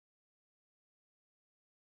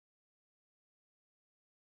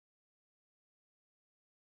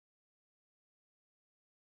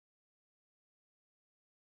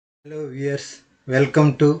Hello viewers, welcome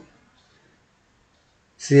to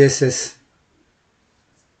CSS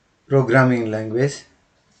programming language.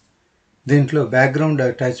 దీంట్లో background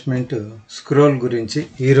attachment scroll గురించి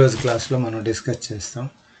ఈరోజు క్లాస్లో మనం డిస్కస్ చేస్తాం.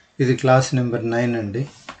 ఇది క్లాస్ నెంబర్ 9 అండి.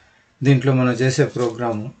 దీంట్లో మనం చేసే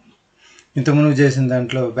ప్రోగ్రాము ఇంతకుముందు చేసిన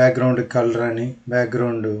దాంట్లో బ్యాక్గ్రౌండ్ కలర్ అని,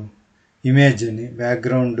 బ్యాక్గ్రౌండ్ ఇమేజ్ అని,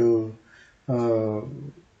 background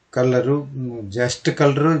colour, just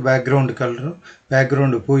colour, background colour,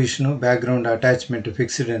 background position, background attachment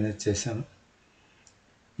fixed అనేది చేశాను.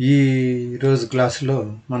 ఈ రోజు క్లాస్లో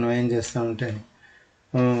మనం ఏం చేస్తామంటే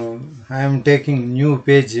I'm taking new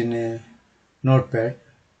page in note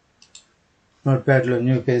ప్యాడ్లో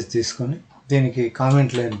new page తీసుకొని దీనికి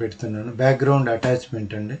కామెంట్ లైన్ పెడుతున్నాను. బ్యాక్గ్రౌండ్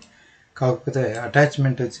అటాచ్మెంట్ అండి, కాకపోతే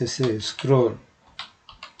అటాచ్మెంట్ వచ్చేసి scroll.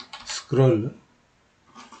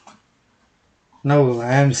 Now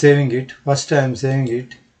I am saving it. First I am saving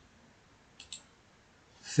it.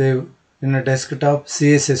 Save in a desktop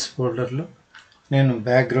CSS folder లో నేను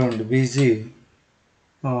బ్యాక్గ్రౌండ్ బీజీ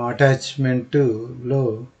అటాచ్మెంట్ లో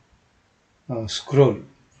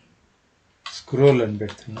scroll అని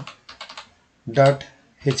పెడుతున్నా.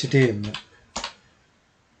 .html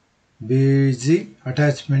బీజీ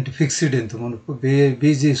అటాచ్మెంట్ ఫిక్స్డ్ ఇంత మునుపు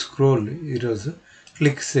బీజీ స్క్రోల్ ఈరోజు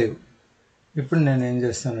క్లిక్ సేవ్. ఇప్పుడు నేను ఏం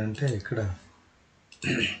చేస్తానంటే ఇక్కడ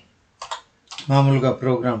మామూలుగా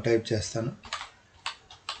ప్రోగ్రామ్ టైప్ చేస్తాను.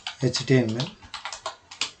 HTML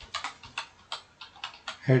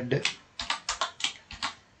head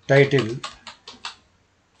title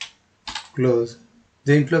close.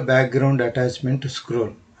 దీంట్లో బ్యాక్గ్రౌండ్ అటాచ్మెంట్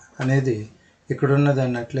స్క్రోల్ అనేది ఇక్కడున్న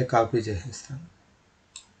దాన్ని అట్లే కాపీ చేసేస్తాను.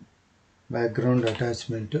 Background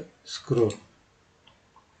attachment scroll.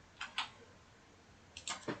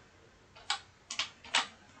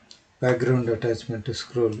 Background attachment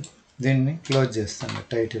scroll దీన్ని క్లోజ్ చేస్తాను.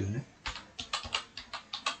 టైటిల్ని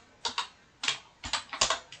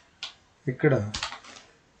ఇక్కడ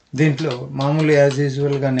దీంట్లో మామూలు యాజ్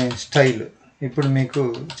యూజువల్గానే స్టైల్. ఇప్పుడు మీకు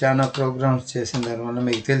చాలా ప్రోగ్రామ్స్ చేసిన దానివల్ల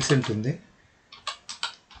మీకు తెలిసి ఉంటుంది.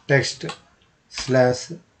 Text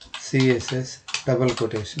 /CSS double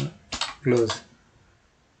quotation close.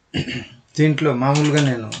 దీంట్లో మామూలుగా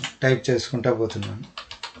నేను టైప్ చేసుకుంటా పోతున్నాను.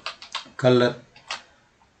 కలర్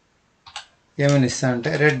ఏమని ఇస్తా అంటే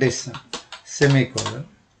రెడ్ ఇస్తాను, సెమీకోలన్.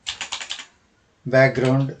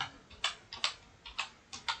 బ్యాక్గ్రౌండ్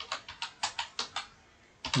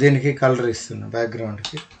దీనికి కలర్ ఇస్తున్నా.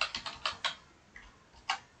 బ్యాక్గ్రౌండ్కి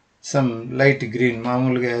సమ్ లైట్ గ్రీన్,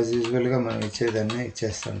 మామూలుగా యాజ్ యూజువల్గా మనం ఇచ్చేదాన్ని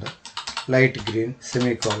ఇచ్చేస్తాం. Light green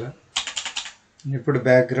semicolon. ఇప్పుడు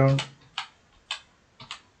background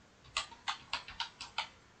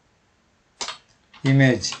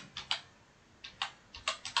image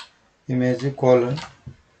colon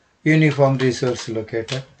uniform resource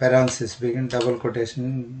locator parenthesis begin double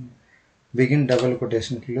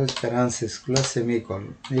quotation close parenthesis close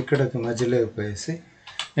semicolon. ఇక్కడికి మధ్యలో పోయేసి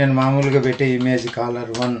నేను మామూలుగా పెట్టే ఇమేజ్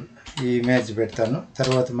కాలర్ 1 ఈ ఇమేజ్ పెడతాను.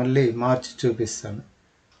 తర్వాత మళ్ళీ మార్చి చూపిస్తాను.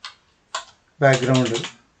 బ్యాక్గ్రౌండ్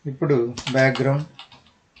ఇప్పుడు బ్యాక్గ్రౌండ్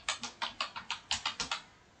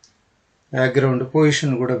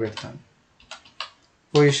పొజిషన్ కూడా పెడతాను.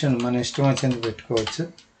 పొజిషన్ మన ఇష్టం వచ్చింది పెట్టుకోవచ్చు.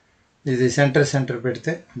 ఇది సెంటర్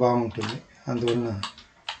పెడితే బాగుంటుంది, అందువలన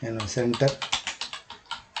నేను సెంటర్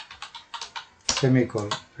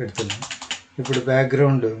సెమీకోలన్ పెడుతున్నాను. ఇప్పుడు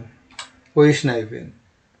బ్యాక్గ్రౌండ్ పొజిషన్ అయిపోయింది.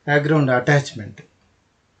 Background attachment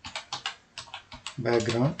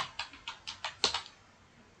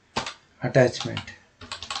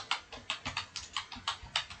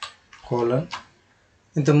colon.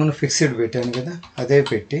 ఇంతకుముందు ఫిక్స్డ్ పెట్టాను కదా, అదే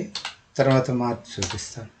పెట్టి తర్వాత మార్చి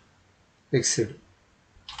చూపిస్తాను. Fixed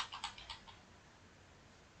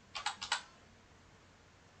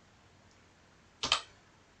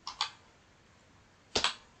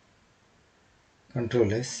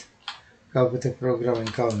Ctrl+S. కాకపోతే ప్రోగ్రామ్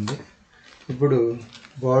ఇంకా ఉంది. ఇప్పుడు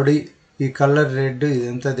బాడీ ఈ కలర్ రెడ్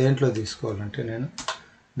ఇదంతా దేంట్లో తీసుకోవాలంటే నేను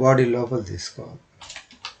బాడీ లోపల తీసుకోవాలి.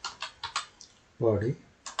 బాడీ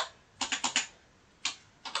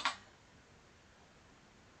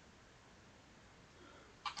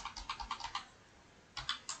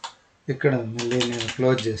ఇక్కడ మళ్ళీ నేను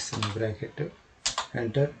క్లోజ్ చేస్తాను బ్రాకెట్,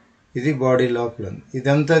 ఎంటర్. ఇది బాడీ లోపల ఉంది.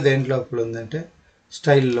 ఇదంతా దేంట్ లోపల ఉందంటే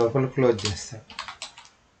స్టైల్ లోపల క్లోజ్ చేస్తాను.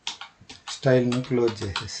 స్టైల్ని క్లోజ్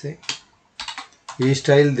చేసేసి ఈ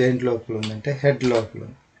స్టైల్ దేంట్ లోపల ఉందంటే హెడ్ లోపల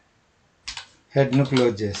ఉంది. హెడ్ను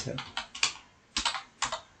క్లోజ్ చేశాను.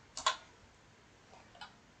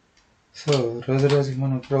 సో రోజుకి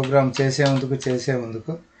మనం ప్రోగ్రామ్ చేసే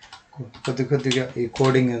ముందుకు కొద్దిగా ఈ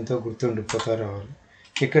కోడింగ్ ఎంతో గుర్తుండిపోతా రావాలి.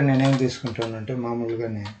 ఇక్కడ నేనేం తీసుకుంటానంటే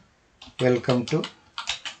మామూలుగానే వెల్కమ్ టు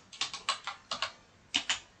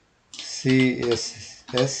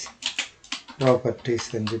CSS ప్రాపర్టీస్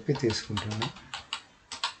అని చెప్పి తీసుకుంటాను.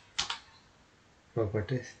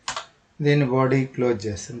 ప్రాపర్టీస్ దీన్ని బాడీ క్లోజ్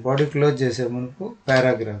చేస్తాను. బాడీ క్లోజ్ చేసే మునుపు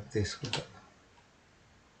పారాగ్రాఫ్ తీసుకుంటాను.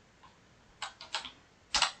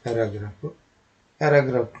 పారాగ్రాఫ్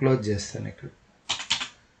క్లోజ్ చేస్తాను. ఇక్కడ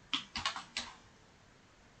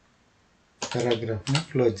పారాగ్రాఫ్ని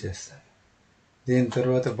క్లోజ్ చేస్తాను. దీని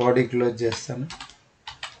తర్వాత బాడీ క్లోజ్ చేస్తాను.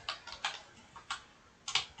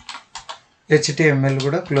 HTML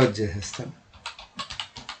కూడా క్లోజ్ చేసేస్తాను.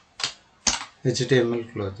 HTML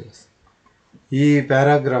క్లోజ్ చేస్తాను. ఈ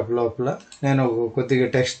పారాగ్రాఫ్ లోపల నేను కొద్దిగా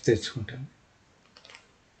టెక్స్ట్ తెచ్చుకుంటాను.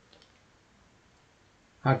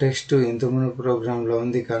 ఆ టెక్స్ట్ ఇంతకుముందు ప్రోగ్రాంలో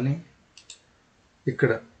ఉంది కానీ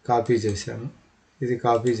ఇక్కడ కాపీ చేశాను. ఇది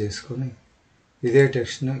కాపీ చేసుకొని ఇదే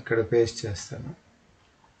టెక్స్ట్ను ఇక్కడ పేస్ట్ చేస్తాను.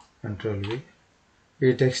 కంట్రోల్-V.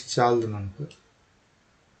 ఈ టెక్స్ట్ చాలదు మనకు.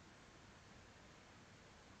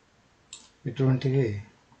 ఇటువంటివి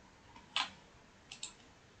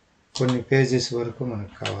కొన్ని పేజెస్ వరకు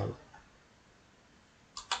మనకు కావాలి.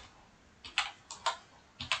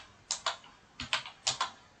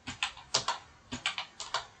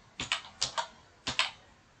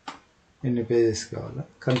 ఎన్ని పేజెస్ కావాలా?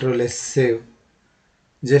 Ctrl+S save.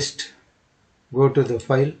 Just go to the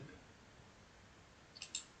file.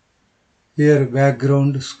 Here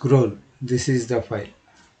background scroll. This is the file.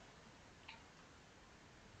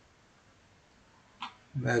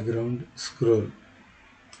 Background scroll.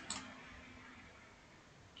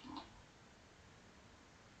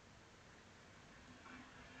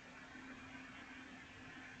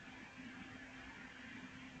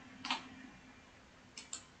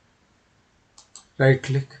 Right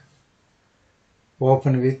click,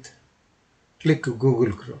 open with, click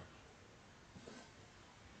Google Chrome.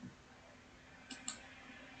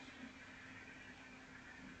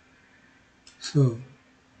 So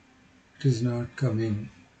it is not coming.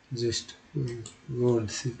 Just go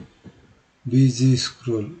and see. BG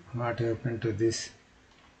scroll. What happened to this?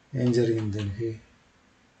 Injury in the key.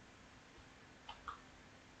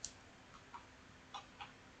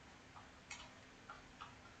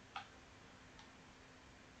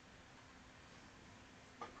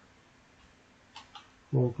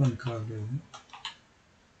 Open కాలేదు.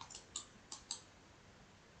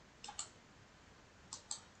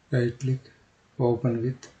 Right click, open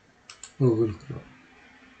with Google Chrome.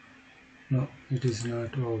 No, it is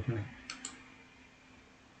not opening.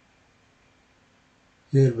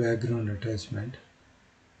 Here background attachment.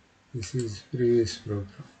 This is previous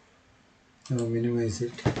program. Now minimize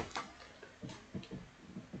it.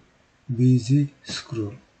 BG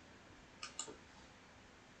scroll.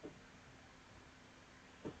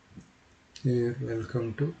 Here welcome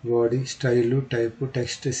to body style type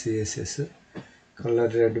text CSS. Color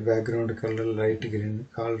red, background color light green,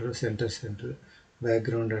 color center,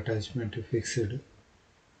 background attachment fixed.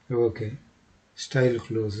 Okay. Style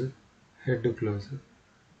close, head close,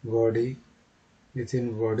 body, within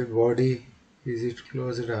body is it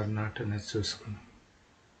closed or not అని చూసుకున్నాం.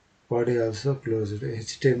 Body also closed,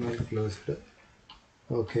 HTML closed.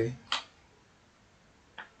 Okay.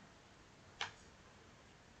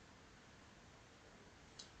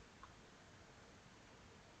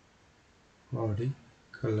 Body,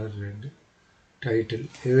 color red, title,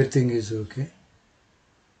 everything is okay.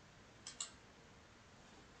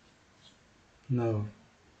 Now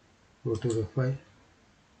go to the file.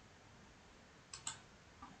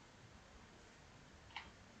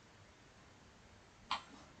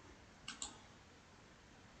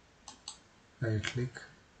 Right click,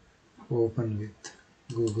 open with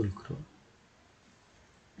Google Chrome.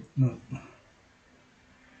 No.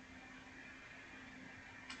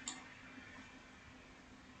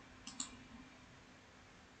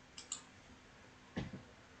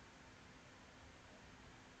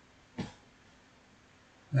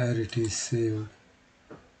 Where it is saved.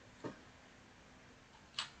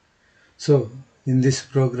 So in this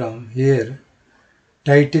program here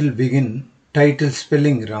title begin, title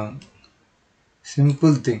spelling wrong.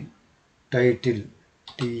 Simple thing, title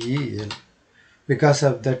TEL. Because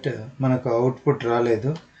of that మనకు output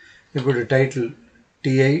రాలేదు. ఇప్పుడు title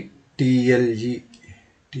TITLE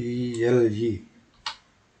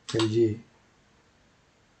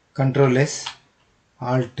Ctrl+S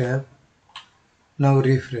Alt Tab. Now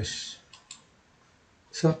refresh.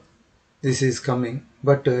 So this is coming,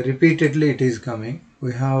 but repeatedly it is coming.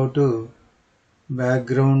 We have to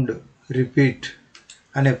background repeat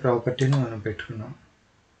అనే ప్రాపర్టీని మనం పెట్టుకున్నాం.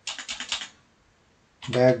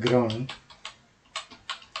 background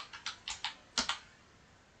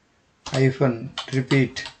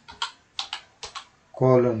 -repeat :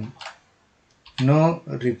 no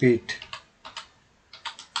repeat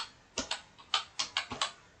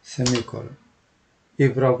semicolon ఈ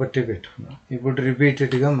property పెట్టుకున్నాం. ఇప్పుడు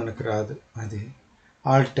రిపీటెడ్గా మనకు రాదు, అది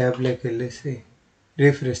ఆల్ ట్యాబ్లోకి వెళ్ళేసి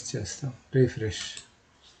రీఫ్రెష్ చేస్తాం. రీఫ్రెష్,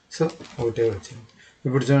 సో ఒకటే వచ్చింది.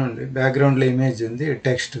 ఇప్పుడు చూడండి, బ్యాక్గ్రౌండ్లో ఇమేజ్ ఉంది,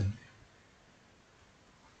 టెక్స్ట్ ఉంది.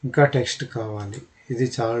 ఇంకా టెక్స్ట్ కావాలి, ఇది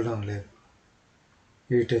చాలడం లేదు,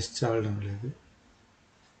 ఈ టెక్స్ట్ చాలడం లేదు,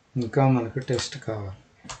 ఇంకా మనకు టెక్స్ట్ కావాలి.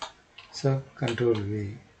 సో కంట్రోల్ వి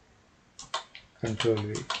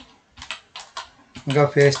ఇంకా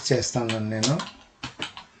పేస్ట్ చేస్తాను నేను.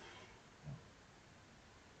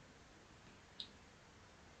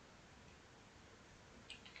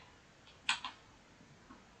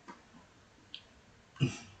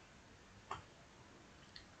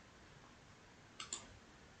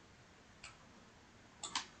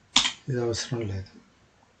 ఇది అవసరం లేదు.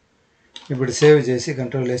 ఇప్పుడు సేవ్ చేసి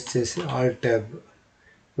కంట్రోల్ ఎస్ చేసి ఆల్ ట్యాబ్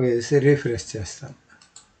వేసి రీఫ్రెష్ చేస్తాను.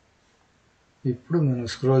 ఇప్పుడు మనం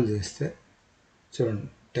స్క్రోల్ చేస్తే చూడండి,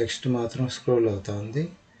 టెక్స్ట్ మాత్రం స్క్రోల్ అవుతుంది,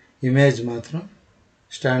 ఇమేజ్ మాత్రం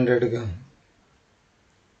స్టాండర్డ్గా ఉంది.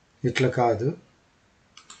 ఇట్లా కాదు,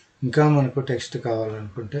 ఇంకా మనకు టెక్స్ట్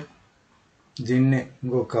కావాలనుకుంటే దీన్నే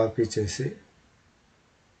ఇంకో కాపీ చేసి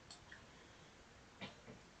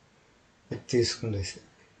తీసుకునేసి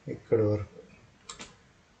ఇక్కడ వరకు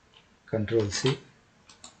control C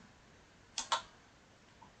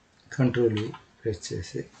control V press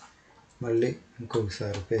చేసి మళ్ళీ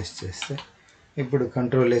ఇంకొకసారి పేస్ట్ చేస్తే ఇప్పుడు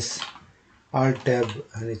కంట్రోల్ ఎస్ ఆల్ ట్యాబ్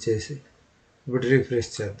అని చేసి ఇప్పుడు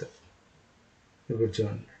రీఫ్రెష్ చేద్దాం. ఇప్పుడు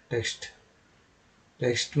చూడండి,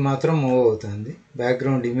 టెక్స్ట్ మాత్రం మూవ్ అవుతుంది,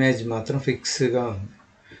 బ్యాక్గ్రౌండ్ ఇమేజ్ మాత్రం ఫిక్స్గా ఉంది.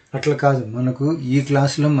 అట్లా కాదు, మనకు ఈ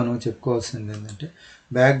క్లాస్లో మనం చెప్పుకోవాల్సింది ఏంటంటే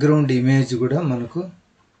బ్యాక్గ్రౌండ్ ఇమేజ్ కూడా మనకు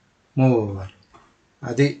మూవ్ అవ్వాలి.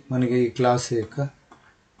 అది మనకి ఈ క్లాస్ యొక్క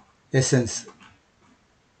ఎసెన్స్.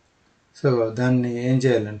 సో దాన్ని ఏం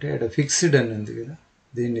చేయాలంటే ఇక్కడ ఫిక్స్డ్ అని ఉంది కదా,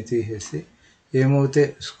 దీన్ని తీసేసి ఏమైతే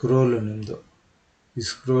స్క్రోల్ అని ఉందో, ఈ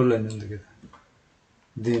స్క్రోల్ అని ఉంది కదా,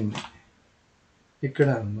 దీన్ని ఇక్కడ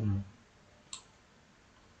మనం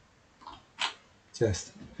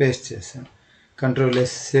చేస్తాం, పేస్ట్ చేస్తాం. కంట్రోల్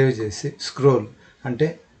ఎస్ సేవ్ చేసి స్క్రోల్ అంటే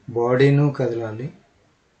బాడీను కదలాలి,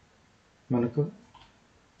 మనకు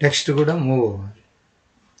టెక్స్ట్ కూడా మూవ్ అవ్వాలి.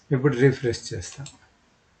 ఇప్పుడు రీఫ్రెష్ చేస్తాం.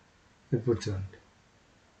 ఇప్పుడు చూడండి,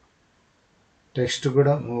 టెక్స్ట్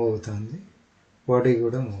కూడా మూవ్ అవుతుంది, బాడీ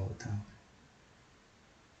కూడా మూవ్ అవుతుంది.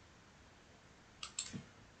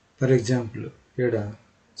 ఫర్ ఎగ్జాంపుల్ ఇక్కడ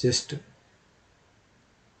జస్ట్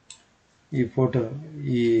ఈ ఫోటో,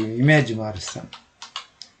 ఈ ఇమేజ్ మారుస్తాం,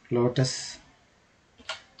 లోటస్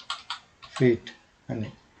ఫీట్ అని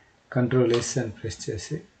కంట్రోల్ ఎస్ అని ప్రెస్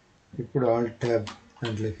చేసి ఇప్పుడు ఆల్ ట్యాబ్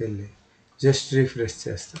దాంట్లోకి వెళ్ళి జస్ట్ రీఫ్రెష్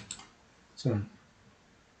చేస్తాం. చూడండి,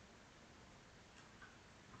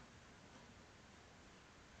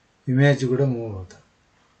 ఇమేజ్ కూడా మూవ్ అవుతాం.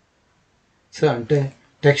 సో అంటే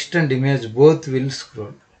text and image both will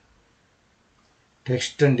scroll.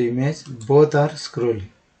 Text and image both are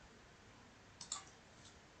scrolling.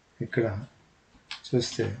 ఇక్కడ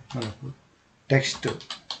చూస్తే మనకు text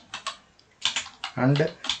and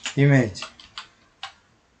image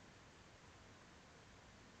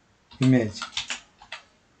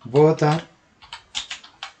both are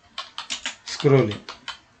scrolling.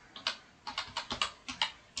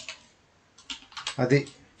 అది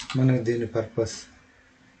మనకి దీని purpose.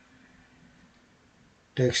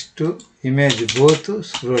 Text image both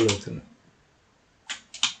scroll అవుతున్నాయి.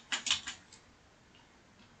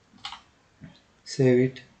 Save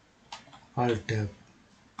it, all tab.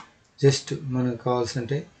 Just మనకు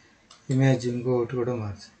కావాల్సింటే ఇమేజ్ ఇంకొకటి కూడా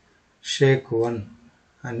మార్చి షేక్ 1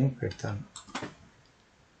 అని పెడతాను.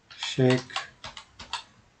 Sheikh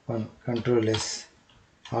 1 control yes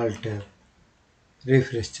all tab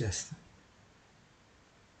refresh చేస్తాను.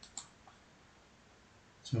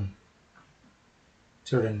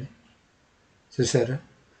 చూడండి, చూసారా,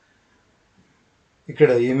 ఇక్కడ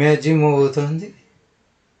ఇమేజ్ మూవ్ అవుతుంది,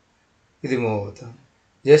 ఇది మూవ్ అవుతుంది.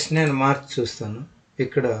 జస్ట్ నేను మార్చి చూస్తాను.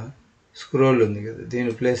 ఇక్కడ స్క్రోల్ ఉంది కదా,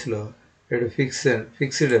 దీని ప్లేస్లో ఇక్కడ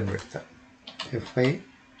ఫిక్స్డ్ అని పెడతా.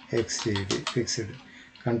 FIXED fixed.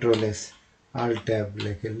 Control yes all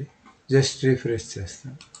ట్యాబ్లోకి వెళ్ళి జస్ట్ రీఫ్రెష్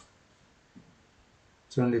చేస్తాను.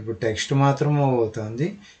 చూడండి, ఇప్పుడు టెక్స్ట్ మాత్రం మూవ్ అవుతుంది,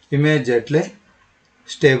 ఇమేజ్ అట్లే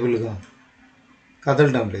స్టేబుల్గా ఉంది,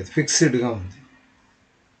 కదలడం లేదు, ఫిక్స్డ్గా ఉంది.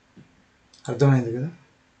 అర్థమైంది కదా.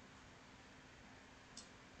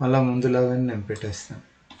 మళ్ళా ముందులాగానే నేను పెట్టేస్తాను.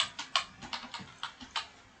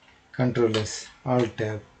 కంట్రోల్ ఎస్ ఆల్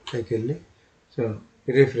ట్యాబ్లోకి వెళ్ళి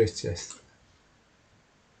చూడండి రీఫ్రెష్ చేస్తాను.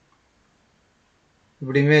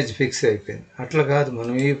 ఇప్పుడు ఇమేజ్ ఫిక్స్ అయిపోయింది. అట్లా కాదు,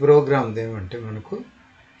 మనం ఈ ప్రోగ్రామ్ ఏమంటే మనకు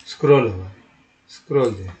స్క్రోల్ అవ్వాలి.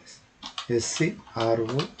 స్క్రోల్ చేసి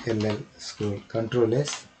SCROLL scroll. Control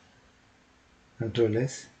yes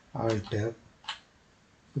Ctrl+S Alt tab.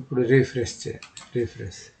 ఇప్పుడు రిఫ్రెష్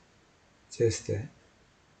చేస్తే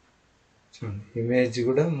చూడండి ఇమేజ్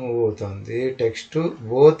కూడా మూవ్ అవుతుంది, text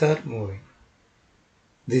both are moving.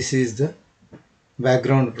 This is the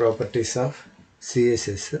background properties of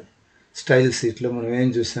CSS. Style షీట్లో మనం ఏం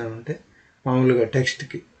చూసామంటే మామూలుగా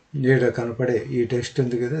టెక్స్ట్కి ఈడ కనపడే ఈ టెక్స్ట్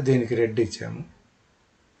ఉంది కదా, దీనికి రెడ్ ఇచ్చాము.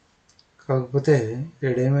 కాకపోతే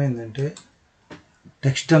ఇక్కడ ఏమైందంటే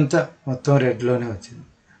టెక్స్ట్ అంతా మొత్తం రెడ్లోనే వచ్చింది,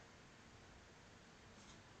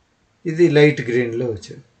 ఇది లైట్ గ్రీన్లో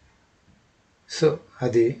వచ్చింది. సో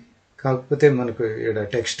అది కాకపోతే మనకు ఇక్కడ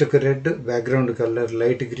టెక్స్ట్కి red, background colour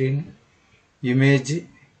light green,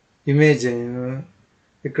 image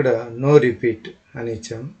ఇక్కడ నో రిపీట్ అని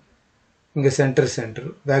ఇచ్చాము. ఇంకా సెంటర్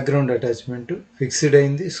బ్యాక్గ్రౌండ్ అటాచ్మెంట్ ఫిక్స్డ్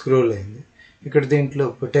అయింది, స్క్రోల్ అయింది. ఇక్కడ దీంట్లో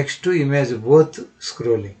టెక్స్ట్ ఇమేజ్ బోత్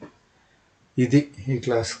స్క్రోలింగ్. ఇది ఈ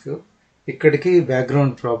క్లాస్కు ఇక్కడికి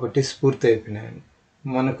బ్యాక్గ్రౌండ్ ప్రాపర్టీస్ పూర్తి అయిపోయినాయండి.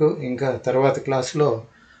 మనకు ఇంకా తర్వాత క్లాస్లో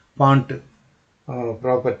font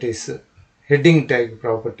properties, heading tag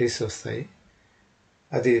properties వస్తాయి,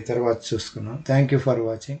 అది తర్వాత చూసుకున్నాం. Thank you for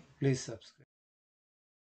watching. Please subscribe.